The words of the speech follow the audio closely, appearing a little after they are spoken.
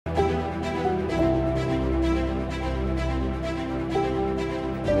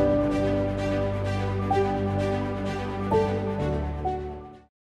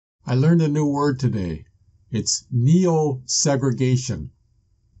I learned a new word today. It's Neo-Segregation.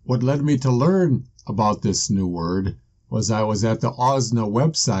 What led me to learn about this new word was I was at the OSNA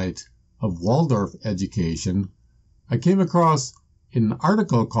website of Waldorf education. I came across an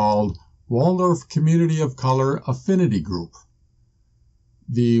article called Waldorf Community of Color Affinity Group.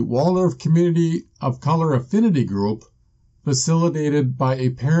 The Waldorf Community of Color Affinity Group, facilitated by a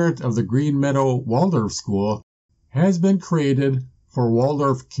parent of the Green Meadow Waldorf School, has been created for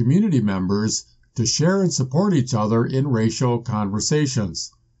Waldorf community members to share and support each other in racial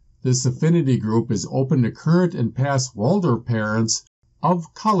conversations. This affinity group is open to current and past Waldorf parents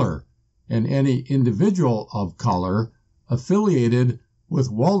of color and any individual of color affiliated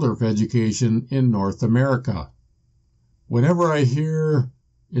with Waldorf education in North America. Whenever I hear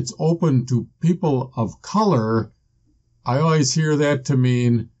it's open to people of color, I always hear that to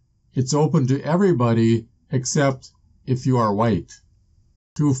mean it's open to everybody except if you are white.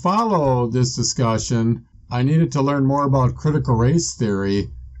 To follow this discussion, I needed to learn more about critical race theory,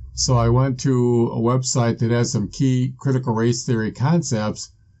 so I went to a website that has some key critical race theory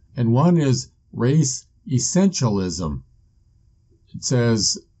concepts, and one is race essentialism. It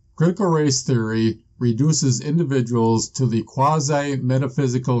says, critical race theory reduces individuals to the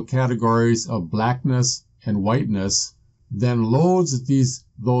quasi-metaphysical categories of blackness and whiteness, then loads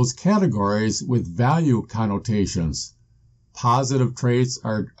those categories with value connotations. Positive traits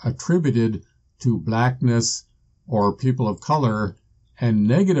are attributed to blackness or people of color, and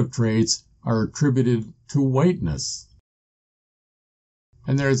negative traits are attributed to whiteness.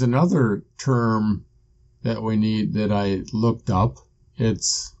 And there's another term that I looked up.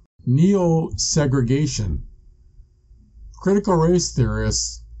 It's Neo-Segregation. Critical race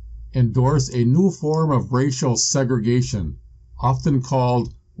theorists endorse a new form of racial segregation, often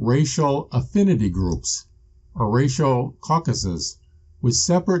called racial affinity groups or racial caucuses, with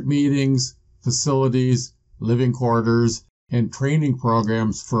separate meetings, facilities, living quarters, and training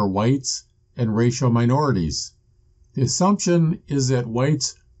programs for whites and racial minorities. The assumption is that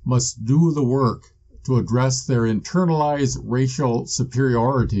whites must do the work to address their internalized racial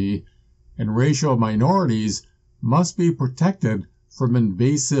superiority, and racial minorities must be protected from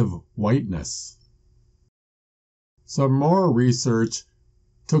invasive whiteness. Some more research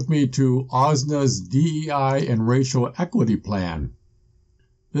took me to OSNA's DEI and Racial Equity Plan.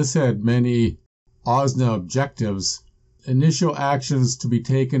 This had many OSNA objectives, initial actions to be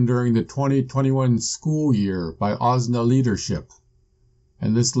taken during the 2021 school year by OSNA leadership,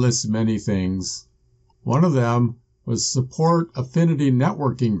 and this lists many things. One of them was support affinity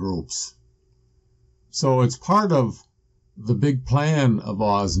networking groups. So it's part of the big plan of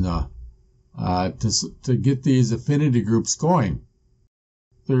OSNA to get these affinity groups going.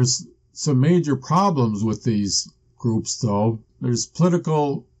 There's some major problems with these groups, though. There's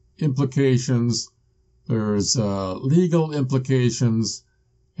political implications, there's legal implications,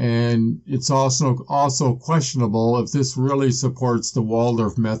 and it's also questionable if this really supports the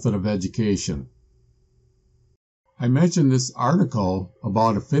Waldorf method of education. I mentioned this article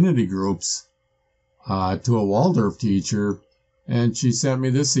about affinity groups to a Waldorf teacher, and she sent me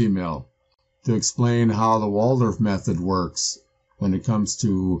this email to explain how the Waldorf method works when it comes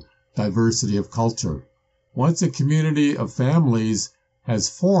to diversity of culture. Once a community of families has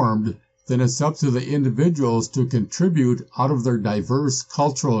formed, then it's up to the individuals to contribute out of their diverse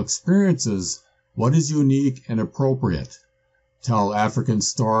cultural experiences what is unique and appropriate. Tell African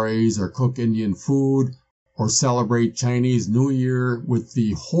stories or cook Indian food or celebrate Chinese New Year with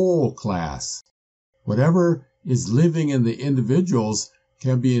the whole class. Whatever is living in the individuals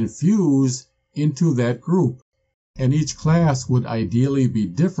can be infused into that group, and each class would ideally be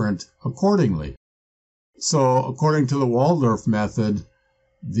different accordingly. So, according to the Waldorf method,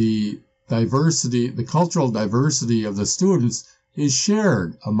 the cultural diversity of the students is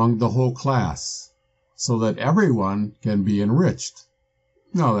shared among the whole class, so that everyone can be enriched.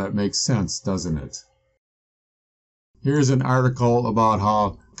 Now that makes sense, doesn't it? Here's an article about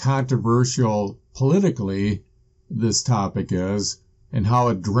how controversial politically this topic is, and how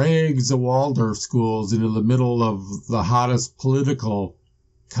it drags the Waldorf schools into the middle of the hottest political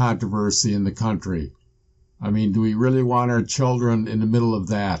controversy in the country. I mean, do we really want our children in the middle of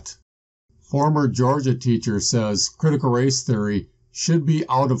that? Former Georgia teacher says critical race theory should be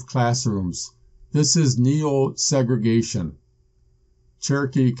out of classrooms. This is neo-segregation.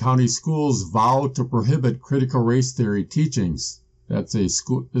 Cherokee County Schools vow to prohibit critical race theory teachings.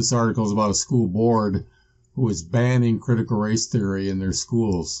 This article is about a school board who is banning critical race theory in their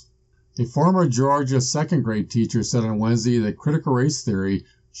schools. A former Georgia second grade teacher said on Wednesday that critical race theory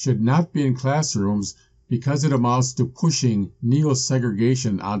should not be in classrooms because it amounts to pushing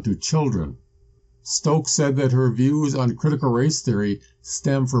neo-segregation onto children. Stokes said that her views on critical race theory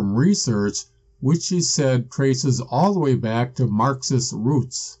stem from research which she said traces all the way back to Marxist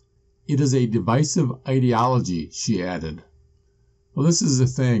roots. It is a divisive ideology, she added. Well, this is the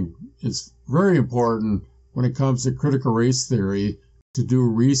thing. It's very important when it comes to critical race theory to do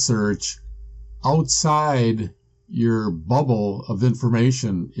research outside your bubble of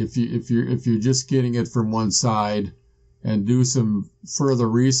information. If you're just getting it from one side, and do some further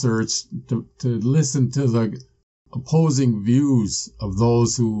research to listen to the opposing views of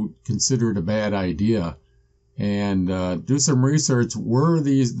those who consider it a bad idea, and do some research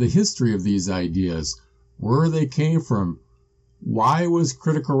the history of these ideas, where they came from, why was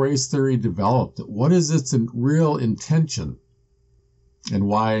critical race theory developed, what is its real intention, and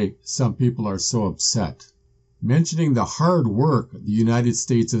why some people are so upset. Mentioning the hard work the United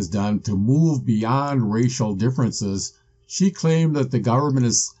States has done to move beyond racial differences, she claimed that the government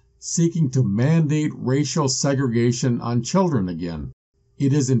is seeking to mandate racial segregation on children again.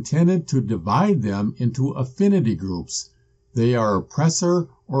 It is intended to divide them into affinity groups. They are oppressor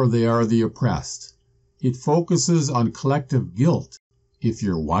or they are the oppressed. It focuses on collective guilt. If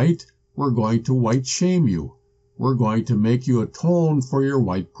you're white, we're going to white shame you. We're going to make you atone for your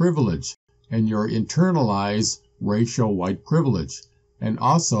white privilege and your internalized racial white privilege. And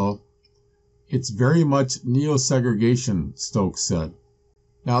also, it's very much neo-segregation, Stokes said.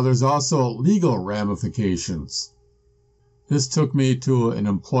 Now, there's also legal ramifications. This took me to an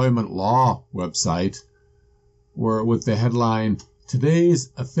employment law website where with the headline,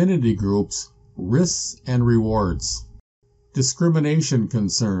 Today's Affinity Groups, Risks and Rewards. Discrimination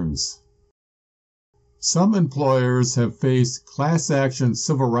Concerns. Some employers have faced class action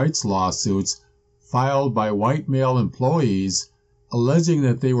civil rights lawsuits filed by white male employees alleging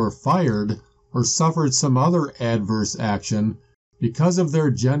that they were fired or suffered some other adverse action because of their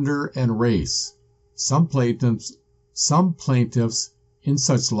gender and race. Some plaintiffs in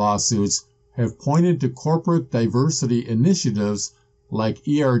such lawsuits have pointed to corporate diversity initiatives like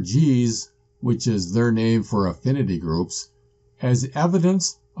ERGs, which is their name for affinity groups, as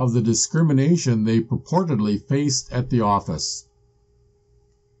evidence of the discrimination they purportedly faced at the office.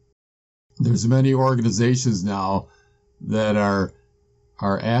 There's many organizations now that are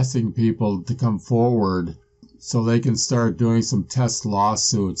asking people to come forward so they can start doing some test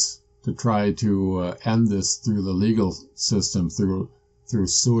lawsuits to try to end this through the legal system, through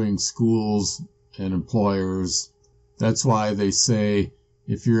suing schools and employers. That's why they say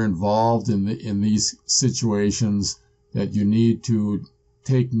if you're involved in these situations that you need to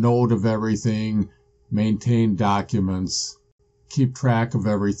take note of everything, maintain documents, keep track of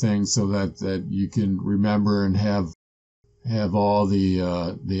everything so that you can remember and have all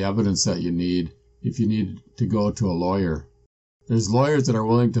the evidence that you need if you need to go to a lawyer. There's lawyers that are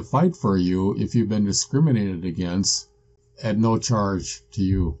willing to fight for you if you've been discriminated against at no charge to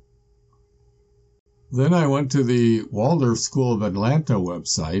you. Then I went to the Waldorf School of Atlanta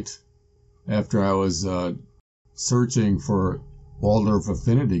website after I was searching for Waldorf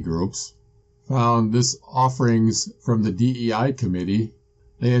affinity groups. Found this offerings from the DEI committee.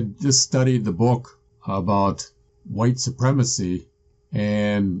 They had just studied the book about white supremacy,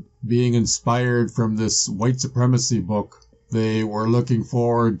 and being inspired from this white supremacy book, they were looking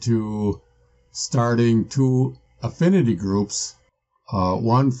forward to starting 2 affinity groups,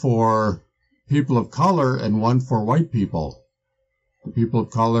 one for people of color and one for white people. The people of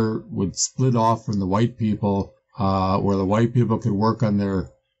color would split off from the white people, where the white people could work on their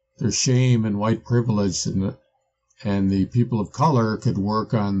shame and white privilege, and the people of color could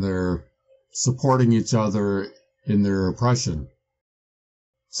work on their supporting each other in their oppression.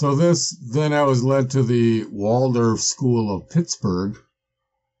 So then I was led to the Waldorf School of Pittsburgh,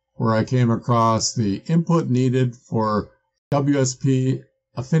 where I came across the input needed for WSP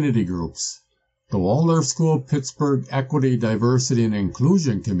affinity groups. The Waldorf School of Pittsburgh Equity, Diversity, and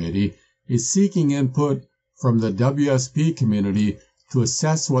Inclusion Committee is seeking input from the WSP community to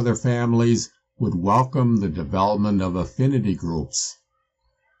assess whether families would welcome the development of affinity groups.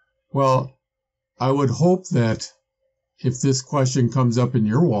 Well, I would hope that if this question comes up in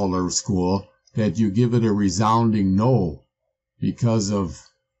your Waldorf school, that you give it a resounding no, because of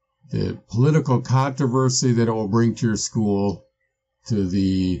the political controversy that it will bring to your school, to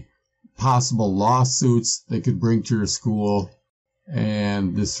the possible lawsuits they could bring to your school,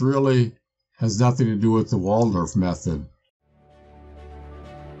 and this really has nothing to do with the Waldorf method.